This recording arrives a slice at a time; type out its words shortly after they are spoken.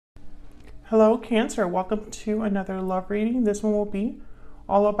Hello, Cancer. Welcome to another love reading. This one will be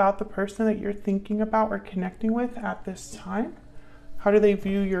all about the person that you're thinking about or connecting with at this time. How do they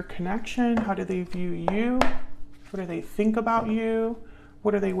view your connection? How do they view you? What do they think about you?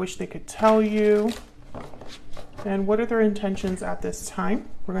 What do they wish they could tell you? And what are their intentions at this time?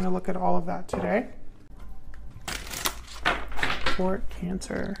 We're going to look at all of that today. For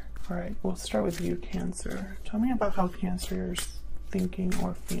Cancer. All right, we'll start with you, Cancer. Tell me about how Cancer is thinking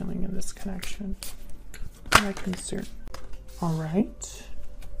or feeling in this connection. Cancer. All right.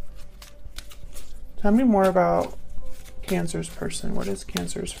 Tell me more about Cancer's person. What is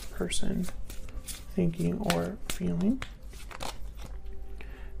Cancer's person thinking or feeling?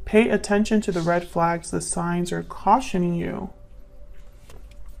 Pay attention to the red flags. The signs are cautioning you.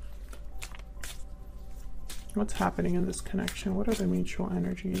 What's happening in this connection? What are the mutual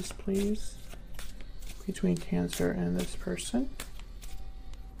energies, please, between Cancer and this person?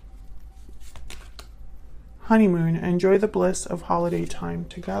 Honeymoon. Enjoy the bliss of holiday time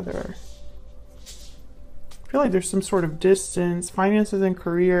together. I feel like there's some sort of distance. Finances and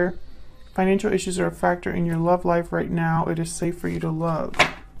career. Financial issues are a factor in your love life right now. It is safe for you to love.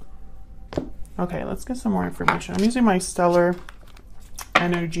 Okay, let's get some more information. I'm using my Stellar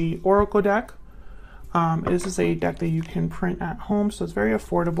Energy Oracle deck. This is a deck that you can print at home, so it's very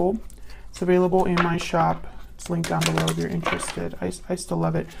affordable. It's available in my shop. It's linked down below if you're interested. I still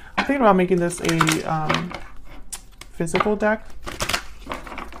love it. I'm thinking about making this a physical deck.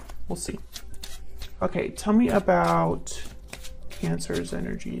 We'll see. Okay, tell me about Cancer's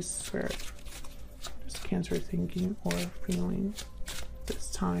energies, Spirit. What is Cancer thinking or feeling this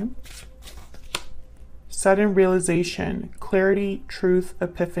time? Sudden realization, clarity, truth,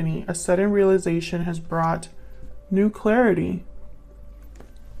 epiphany. A sudden realization has brought new clarity.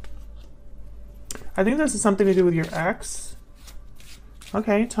 I think this is something to do with your ex.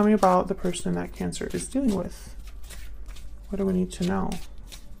 Okay, tell me about the person that Cancer is dealing with. What do we need to know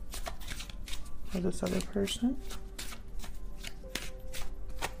for this other person?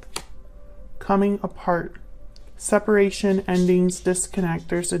 Coming apart. Separation, endings, disconnect.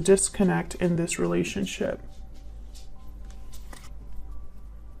 There's a disconnect in this relationship.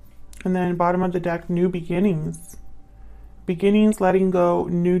 And then bottom of the deck, new beginnings. Beginnings, letting go,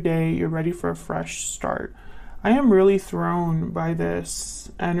 new day. You're ready for a fresh start. I am really thrown by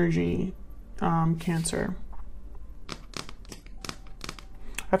this energy, Cancer.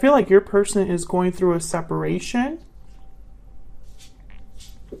 I feel like your person is going through a separation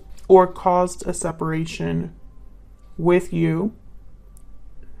or caused a separation with you.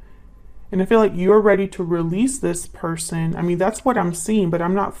 And I feel like you're ready to release this person. I mean, that's what I'm seeing, but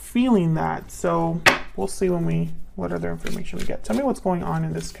I'm not feeling that. So we'll see what other information we get. Tell me what's going on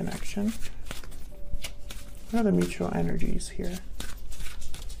in this connection. What are the mutual energies here?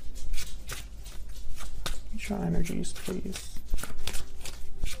 Mutual energies, please,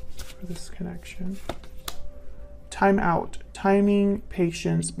 for this connection. Time out. Timing,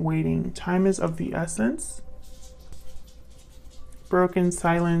 patience, waiting. Time is of the essence. Broken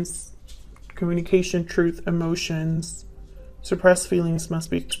silence, communication, truth, emotions. Suppressed feelings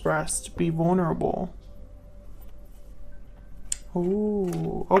must be expressed. Be vulnerable.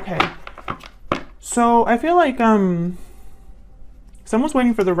 Ooh, okay. So I feel like someone's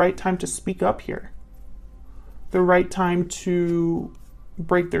waiting for the right time to speak up here. The right time to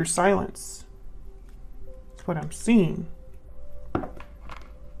break their silence. That's what I'm seeing.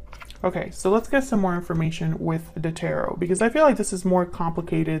 Okay, so let's get some more information with the tarot, because I feel like this is more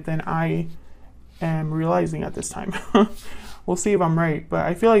complicated than I am realizing at this time. We'll see if I'm right, but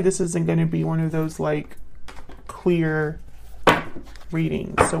I feel like this isn't going to be one of those like clear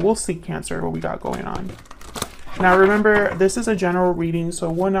readings. So we'll see, Cancer, what we got going on. Now remember, this is a general reading, so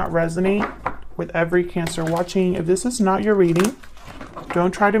it will not resonate with every Cancer watching. If this is not your reading,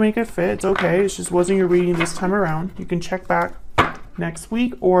 don't try to make it fit. It's okay. It just wasn't your reading this time around. You can check back next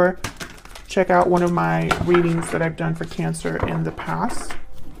week or check out one of my readings that I've done for Cancer in the past.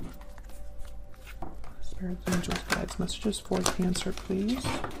 Spirits, angels, guides, messages for Cancer, please.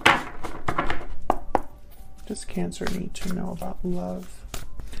 What does Cancer need to know about love?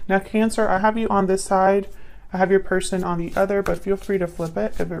 Now, Cancer, I have you on this side. I have your person on the other, but feel free to flip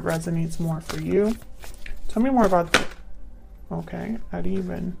it if it resonates more for you. Tell me more about the... Okay, I didn't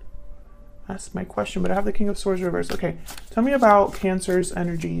even ask my question, but I have the King of Swords reversed. Okay, tell me about Cancer's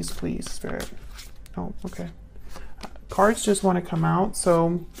energies, please, Spirit. Oh, okay. Cards just want to come out.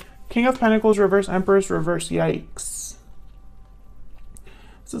 So, King of Pentacles reverse, Empress reverse. Yikes.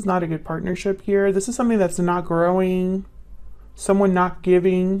 This is not a good partnership here. This is something that's not growing. Someone not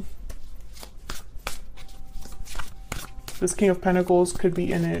giving. This King of Pentacles could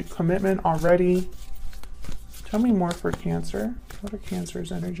be in a commitment already. Tell me more for Cancer. What are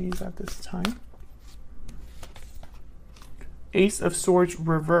Cancer's energies at this time? Ace of Swords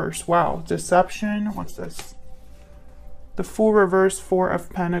reverse. Wow. Deception. What's this? The Fool reverse, Four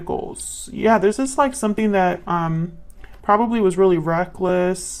of Pentacles. Yeah, this is like something that probably was really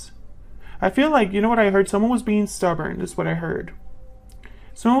reckless. I feel like, you know what I heard? Someone was being stubborn, is what I heard.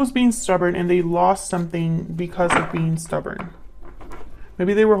 Someone was being stubborn and they lost something because of being stubborn.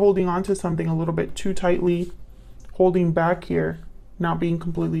 Maybe they were holding on to something a little bit too tightly, holding back here, not being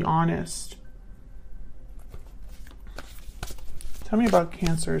completely honest. Tell me about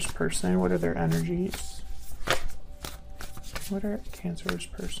Cancer's person. What are their energies? What are Cancer's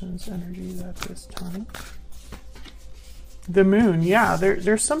person's energies at this time? The Moon. Yeah,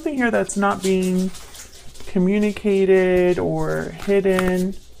 there's something here that's not being communicated or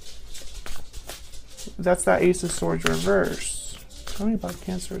hidden. That's that Ace of Swords reverse. Tell me about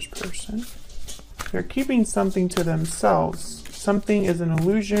Cancer's person. They're keeping something to themselves. Something is an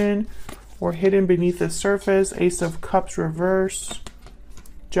illusion or hidden beneath the surface. Ace of Cups reverse.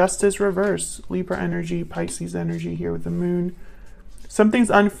 Justice reverse. Libra energy, Pisces energy here with the Moon.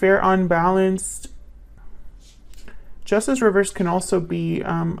 Something's unfair, unbalanced. Justice reverse can also be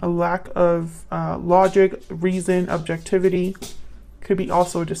a lack of logic, reason, objectivity. Could be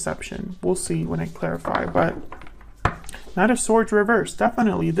also deception. We'll see when I clarify. But Knight of Swords reverse.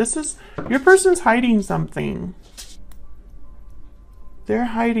 Definitely. This is, your person's hiding something. They're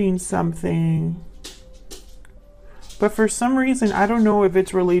hiding something. But for some reason, I don't know if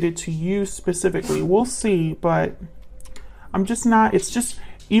it's related to you specifically. We'll see. But I'm just not, it's just,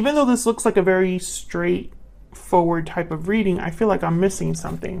 even though this looks like a very straightforward type of reading, I feel like I'm missing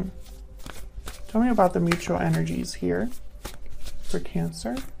something. Tell me about the mutual energies here for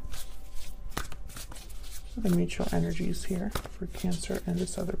Cancer. The mutual energies here for Cancer and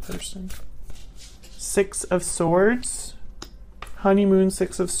this other person. Six of Swords. Honeymoon,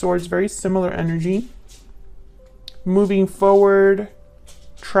 Six of Swords. Very similar energy. Moving forward,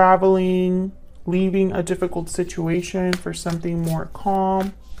 traveling, leaving a difficult situation for something more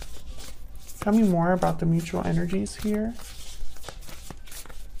calm. Tell me more about the mutual energies here.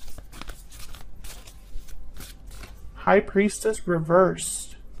 High Priestess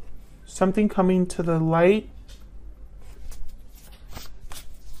reversed. Something coming to the light.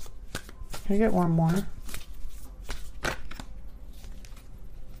 Can I get one more?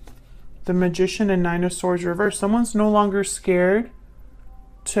 The Magician and Nine of Swords reversed. Someone's no longer scared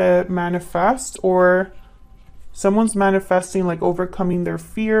to manifest, or someone's manifesting like overcoming their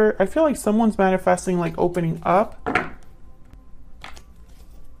fear. I feel like someone's manifesting like opening up.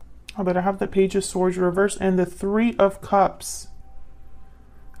 Oh, but I have the Page of Swords reversed and the Three of Cups.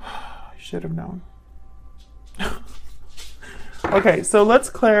 I should have known. Okay, so let's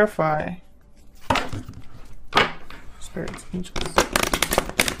clarify. Spirits, angels.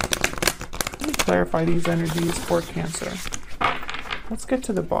 Let me clarify these energies for Cancer. Let's get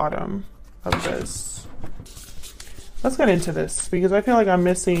to the bottom of this. Let's get into this because I feel like I'm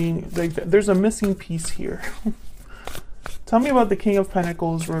missing, like, there's a missing piece here. Tell me about the King of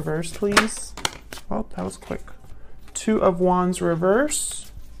Pentacles reverse, please. Oh, that was quick. Two of Wands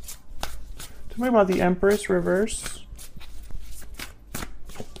reverse. Tell me about the Empress reverse.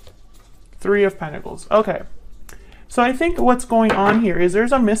 Three of Pentacles. Okay. So I think what's going on here is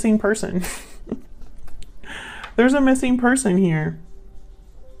there's a missing person. There's a missing person here.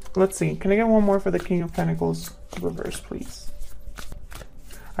 Let's see. Can I get one more for the King of Pentacles reverse, please?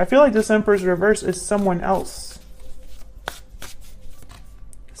 I feel like this Empress reverse is someone else.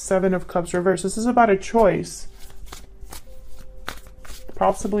 Seven of Cups reverse. This is about a choice.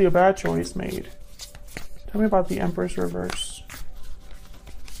 Possibly a bad choice made. Tell me about the Empress reverse.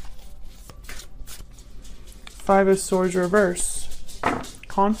 Five of Swords reverse.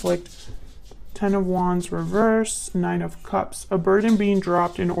 Conflict. Ten of Wands reverse. Nine of Cups. A burden being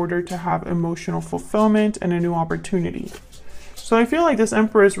dropped in order to have emotional fulfillment and a new opportunity. So I feel like this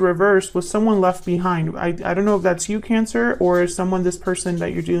Empress reverse was someone left behind. I don't know if that's you, Cancer, or someone, this person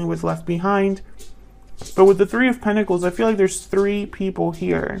that you're dealing with, left behind. But with the Three of Pentacles, I feel like there's three people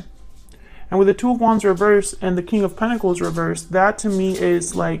here. And with the Two of Wands reverse and the King of Pentacles reverse, that to me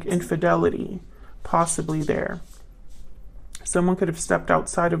is like infidelity, possibly there. Someone could have stepped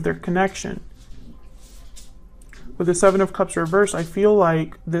outside of their connection. With the Seven of Cups reverse, I feel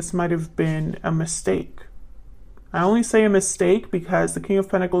like this might have been a mistake. I only say a mistake because the King of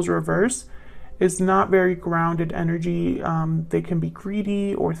Pentacles reverse is not very grounded energy. They can be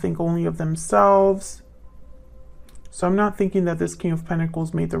greedy or think only of themselves. So I'm not thinking that this King of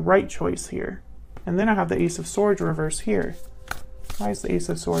Pentacles made the right choice here. And then I have the Ace of Swords reverse here. Why is the Ace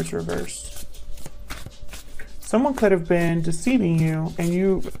of Swords reversed? Someone could have been deceiving you and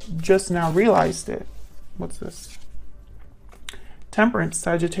you just now realized it. What's this? Temperance,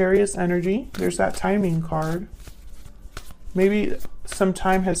 Sagittarius energy. There's that timing card. Maybe some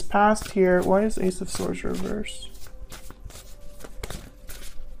time has passed here. Why is Ace of Swords reversed?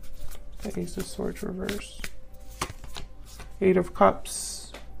 The Ace of Swords reversed. Eight of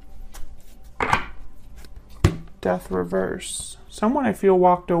Cups. Death reverse. Someone I feel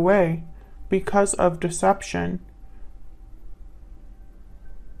walked away because of deception.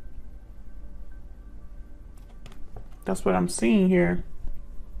 That's what I'm seeing here.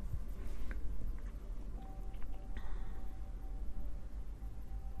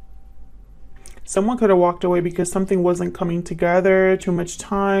 Someone could have walked away because something wasn't coming together, too much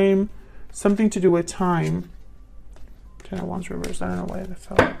time, something to do with time. Ten of Wands reversed. I don't know why that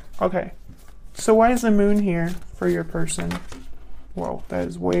fell. Okay. So why is the moon here for your person? Whoa, that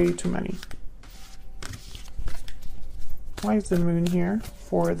is way too many. Why is the moon here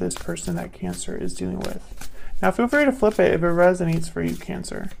for this person that Cancer is dealing with? Now feel free to flip it if it resonates for you,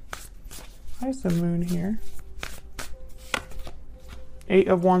 Cancer. Why is the moon here? Eight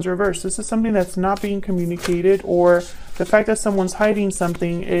of Wands reversed. This is something that's not being communicated, or the fact that someone's hiding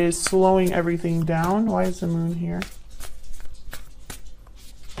something is slowing everything down. Why is the moon here?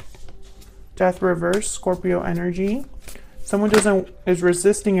 Death reverse, Scorpio energy. Someone is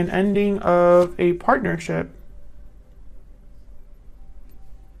resisting an ending of a partnership.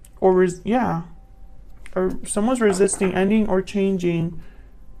 Or or someone's resisting ending or changing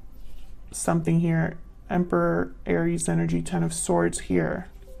something here. Emperor, Aries energy, Ten of Swords here.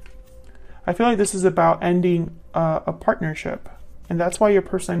 I feel like this is about ending a partnership, and that's why your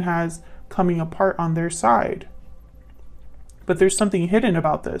person has coming apart on their side. But there's something hidden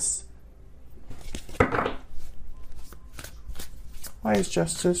about this. Why is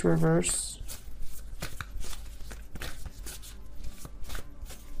Justice reversed?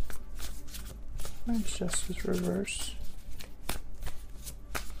 Why is Justice reversed?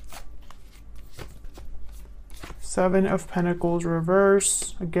 Seven of Pentacles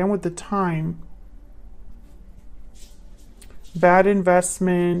reverse, again with the time. Bad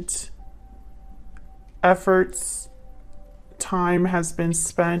investment, efforts, time has been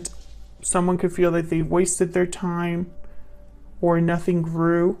spent. Someone could feel that they've wasted their time or nothing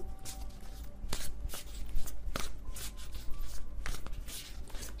grew.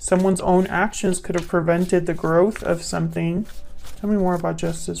 Someone's own actions could have prevented the growth of something. Tell me more about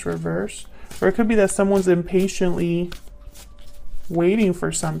Justice reverse. Or it could be that someone's impatiently waiting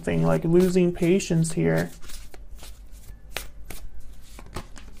for something, like losing patience here.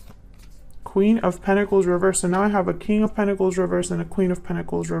 Queen of Pentacles reverse. So now I have a King of Pentacles reverse and a Queen of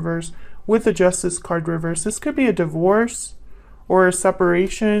Pentacles reverse with the Justice card reverse. This could be a divorce or a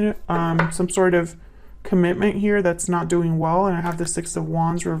separation, some sort of commitment here that's not doing well. And I have the Six of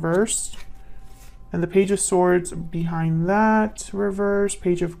Wands reversed. And the Page of Swords behind that, reverse.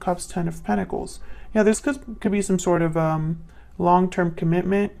 Page of Cups, Ten of Pentacles. Yeah, this could be some sort of long-term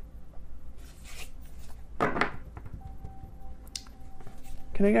commitment. Can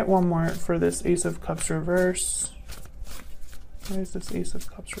I get one more for this Ace of Cups reverse? Why is this Ace of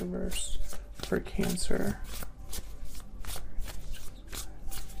Cups reverse for Cancer?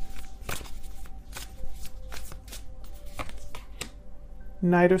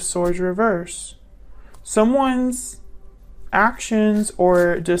 Knight of Swords reverse. Someone's actions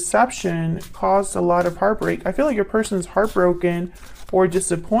or deception caused a lot of heartbreak. I feel like your person's heartbroken or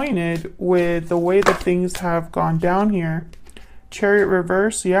disappointed with the way that things have gone down here. Chariot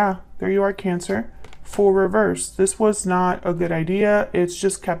reverse. Yeah, there you are, Cancer. Fool reverse. This was not a good idea. It's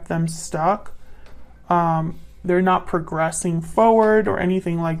just kept them stuck. They're not progressing forward or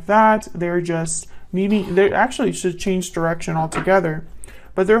anything like that. They're just needing, they actually should change direction altogether.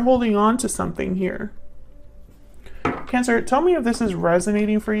 But they're holding on to something here. Cancer, tell me if this is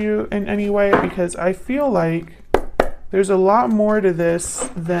resonating for you in any way, because I feel like there's a lot more to this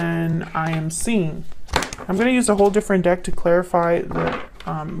than I am seeing. I'm going to use a whole different deck to clarify the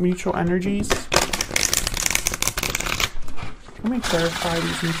mutual energies. Let me clarify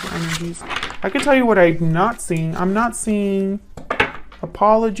these mutual energies. I can tell you what I'm not seeing. I'm not seeing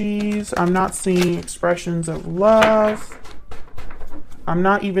apologies. I'm not seeing expressions of love. I'm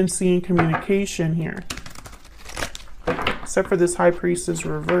not even seeing communication here. Except for this High Priestess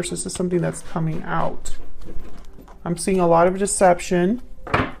reverse. This is something that's coming out. I'm seeing a lot of deception.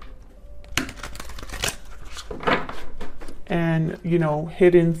 And, you know,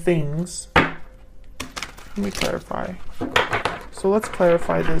 hidden things. Let me clarify. So let's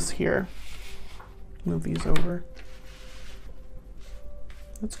clarify this here. Move these over.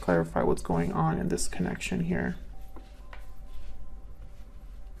 Let's clarify what's going on in this connection here.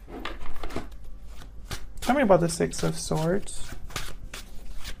 Tell me about the Six of Swords.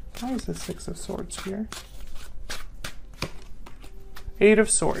 Why is the Six of Swords here? Eight of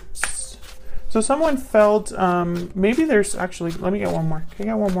Swords. So someone felt, maybe there's actually, let me get one more. Can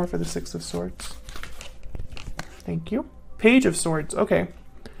I get one more for the Six of Swords? Thank you. Page of Swords, okay.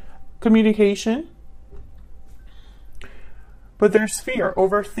 Communication. But there's fear,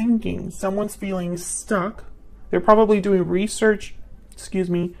 overthinking. Someone's feeling stuck. They're probably doing research, excuse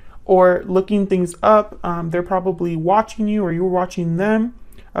me, or looking things up. They're probably watching you or you're watching them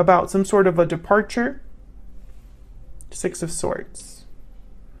about some sort of a departure. Six of Swords.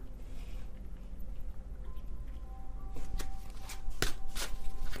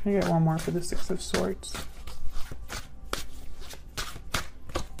 Can I get one more for the Six of Swords?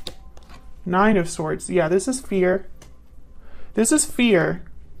 Nine of Swords. Yeah, this is fear. This is fear.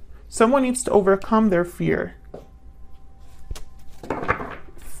 Someone needs to overcome their fear.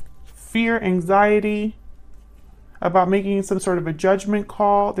 Fear, anxiety about making some sort of a judgment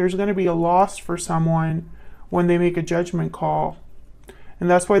call. There's going to be a loss for someone when they make a judgment call. And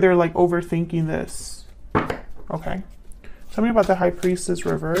that's why they're like overthinking this. Okay. Tell me about the High Priestess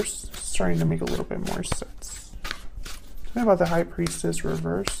reverse. It's starting to make a little bit more sense. Tell me about the High Priestess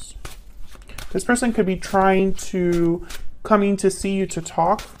reverse. This person could be coming to see you to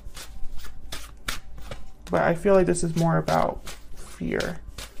talk. But I feel like this is more about fear.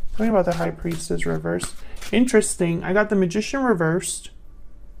 Tell me about the High Priestess reverse. Interesting. I got the Magician reversed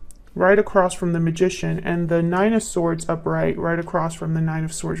right across from the Magician and the Nine of Swords upright right across from the Nine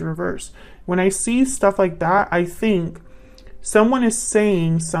of Swords reverse. When I see stuff like that, I think someone is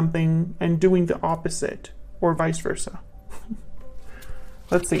saying something and doing the opposite or vice versa.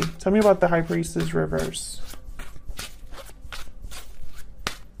 Let's see. Tell me about the High Priestess reverse.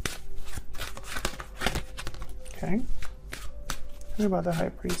 Okay. Tell me about the High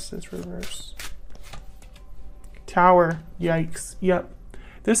Priestess reverse. Tower. Yikes. Yep.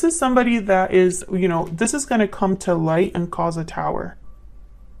 This is somebody that is, you know, this is going to come to light and cause a tower.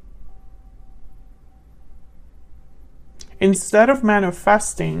 Instead of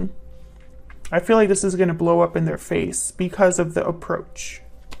manifesting, I feel like this is going to blow up in their face because of the approach.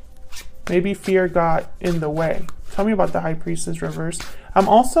 Maybe fear got in the way. Tell me about the High Priestess reverse. I'm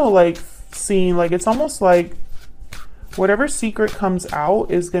also like seeing like it's almost like whatever secret comes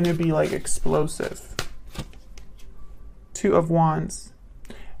out is going to be like explosive. Two of Wands.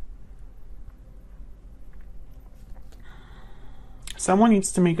 Someone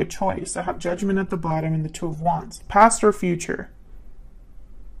needs to make a choice. I have Judgment at the bottom and the Two of Wands. Past or future?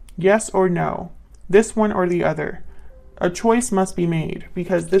 Yes or no? This one or the other? A choice must be made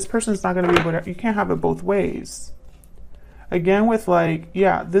because this person's not going to be able to, you can't have it both ways. Again with like,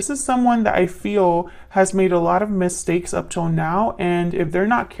 yeah, this is someone that I feel has made a lot of mistakes up till now, and if they're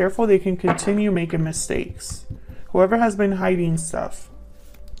not careful, they can continue making mistakes. Whoever has been hiding stuff.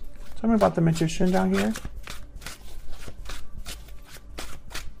 Tell me about the Magician down here.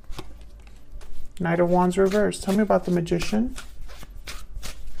 Knight of Wands reverse. Tell me about the Magician.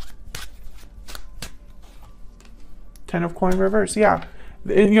 Ten of Coin reverse. Yeah.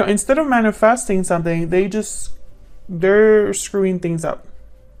 You know, instead of manifesting something, they're screwing things up.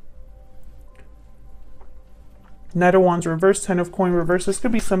 Knight of Wands reverse, Ten of Coin reverse. This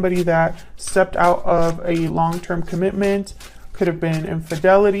could be somebody that stepped out of a long-term commitment. Could have been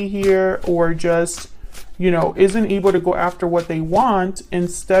infidelity here, or just, you know, isn't able to go after what they want.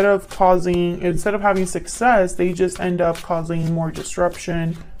 Instead of having success, they just end up causing more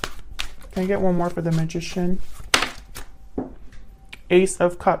disruption. Can I get one more for the Magician? Ace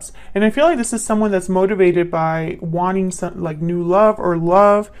of Cups. And I feel like this is someone that's motivated by wanting some like new love or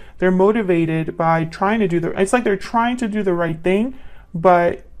love. They're motivated by trying to do it's like they're trying to do the right thing,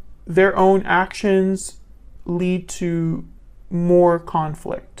 but their own actions lead to more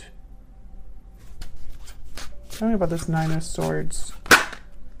conflict. Tell me about this Nine of Swords.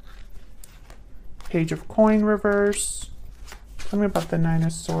 Page of Coin reverse. Tell me about the Nine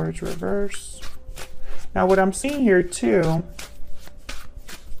of Swords reverse. Now what I'm seeing here too,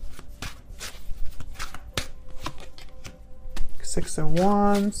 Six of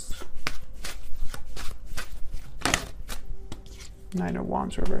Wands, Nine of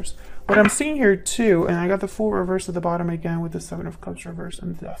Wands reverse. What I'm seeing here too, and I got the Fool reverse at the bottom again with the Seven of Cups reverse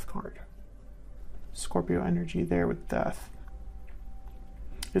and the Death card. Scorpio energy there with Death.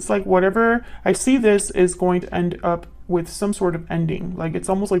 It's like whatever, I see this is going to end up with some sort of ending. Like it's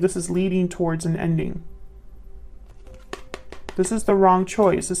almost like this is leading towards an ending. This is the wrong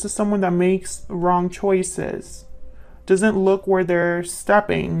choice. This is someone that makes wrong choices. Doesn't look where they're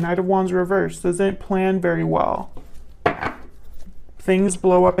stepping. Knight of Wands reversed. Doesn't plan very well. Things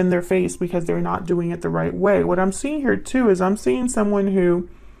blow up in their face because they're not doing it the right way. What I'm seeing here too is I'm seeing someone who,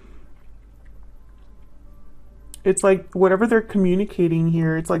 it's like whatever they're communicating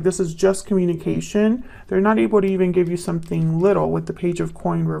here, it's like this is just communication. They're not able to even give you something little with the Page of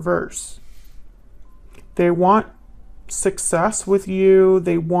Coin reverse. They want success with you.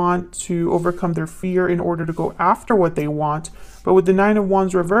 They want to overcome their fear in order to go after what they want. But with the Nine of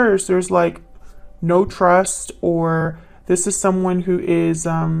Wands reverse, there's like no trust, or this is someone who is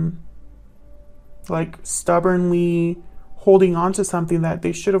like stubbornly holding on to something that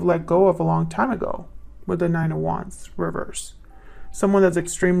they should have let go of a long time ago. With the Nine of Wands reverse, someone that's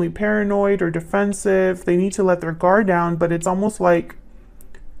extremely paranoid or defensive. They need to let their guard down, but it's almost like,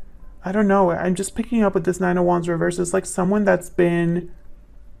 I don't know, I'm just picking up with this Nine of Wands reverse. It's like someone that's been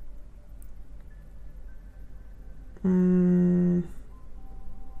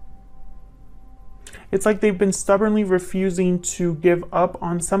it's like they've been stubbornly refusing to give up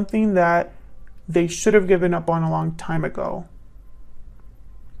on something that they should have given up on a long time ago.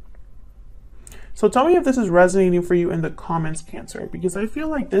 So tell me if this is resonating for you in the comments, Cancer, because I feel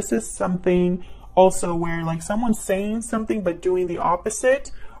like this is something also where like someone's saying something but doing the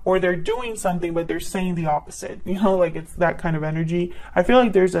opposite, or they're doing something but they're saying the opposite. You know, like it's that kind of energy. I feel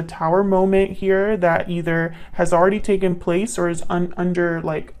like there's a tower moment here that either has already taken place or is under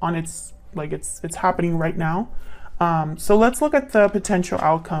like on its, like it's happening right now. So let's look at the potential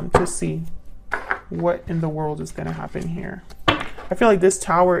outcome to see what in the world is going to happen here. I feel like this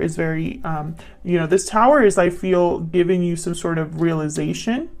tower is very, you know, this tower is, I feel, giving you some sort of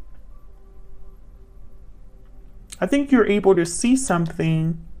realization. I think you're able to see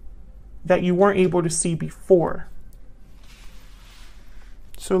something that you weren't able to see before.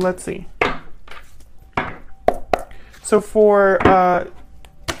 So let's see. So for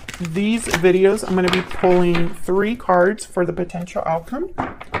these videos, I'm going to be pulling 3 cards for the potential outcome.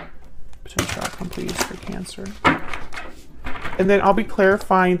 Potential outcome, please, for Cancer. And then I'll be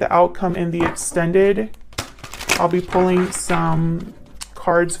clarifying the outcome in the extended. I'll be pulling some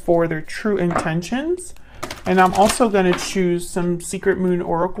cards for their true intentions. And I'm also going to choose some Secret Moon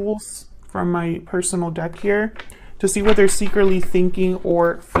oracles from my personal deck here to see what they're secretly thinking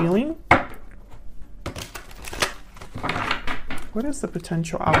or feeling. What is the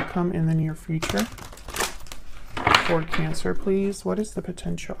potential outcome in the near future for Cancer, please? What is the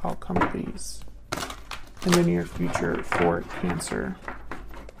potential outcome, please, in the near future for Cancer?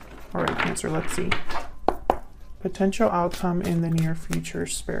 All right, Cancer, let's see. Potential outcome in the near future,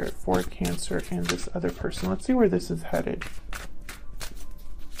 Spirit, for Cancer and this other person. Let's see where this is headed.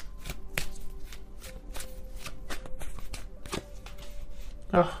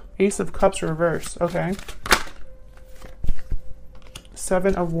 Oh, Ace of Cups reverse. Okay.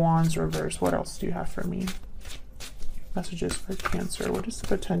 7 of Wands reverse. What else do you have for me? Messages for Cancer. What is the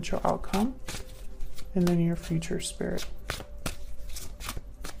potential outcome in the near future, Spirit?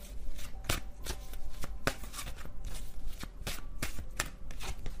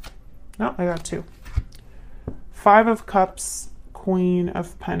 No, I got 2. 5 of Cups, Queen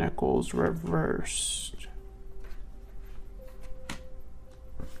of Pentacles reversed.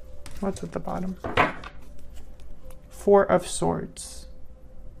 What's at the bottom? 4 of Swords.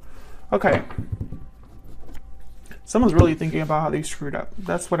 Okay. Someone's really thinking about how they screwed up.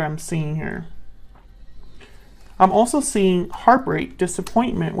 That's what I'm seeing here. I'm also seeing heartbreak,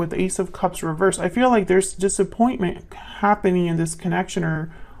 disappointment with Ace of Cups reverse. I feel like there's disappointment happening in this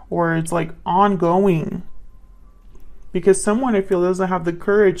connection, or it's like ongoing. Because someone, I feel, doesn't have the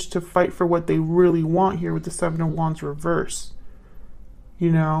courage to fight for what they really want here with the 7 of Wands reverse.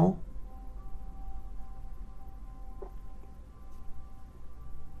 You know?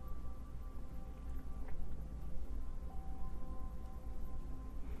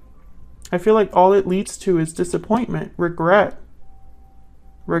 I feel like all it leads to is disappointment, regret.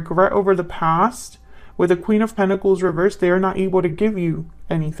 Regret over the past. With the Queen of Pentacles reversed, they are not able to give you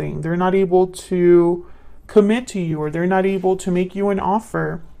anything. They're not able to commit to you, or they're not able to make you an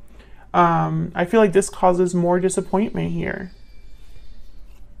offer. I feel like this causes more disappointment here.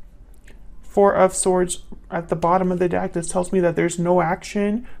 4 of Swords at the bottom of the deck. This tells me that there's no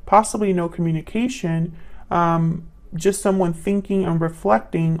action, possibly no communication. Just someone thinking and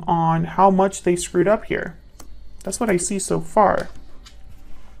reflecting on how much they screwed up here. That's what I see so far.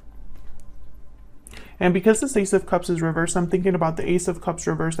 And because this Ace of Cups is reversed, I'm thinking about the Ace of Cups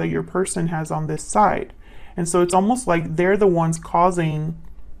reverse that your person has on this side. And so it's almost like they're the ones causing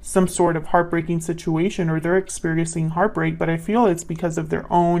some sort of heartbreaking situation, or they're experiencing heartbreak, but I feel it's because of their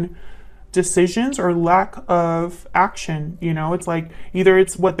own decisions or lack of action. You know, it's like either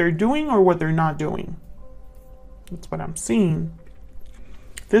it's what they're doing or what they're not doing. That's what I'm seeing.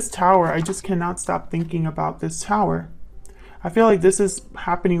 This Tower, I just cannot stop thinking about this Tower. I feel like this is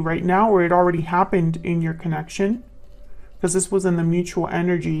happening right now, or it already happened in your connection, because this was in the mutual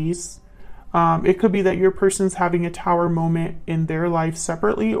energies. It could be that your person's having a Tower moment in their life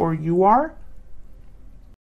separately, or you are.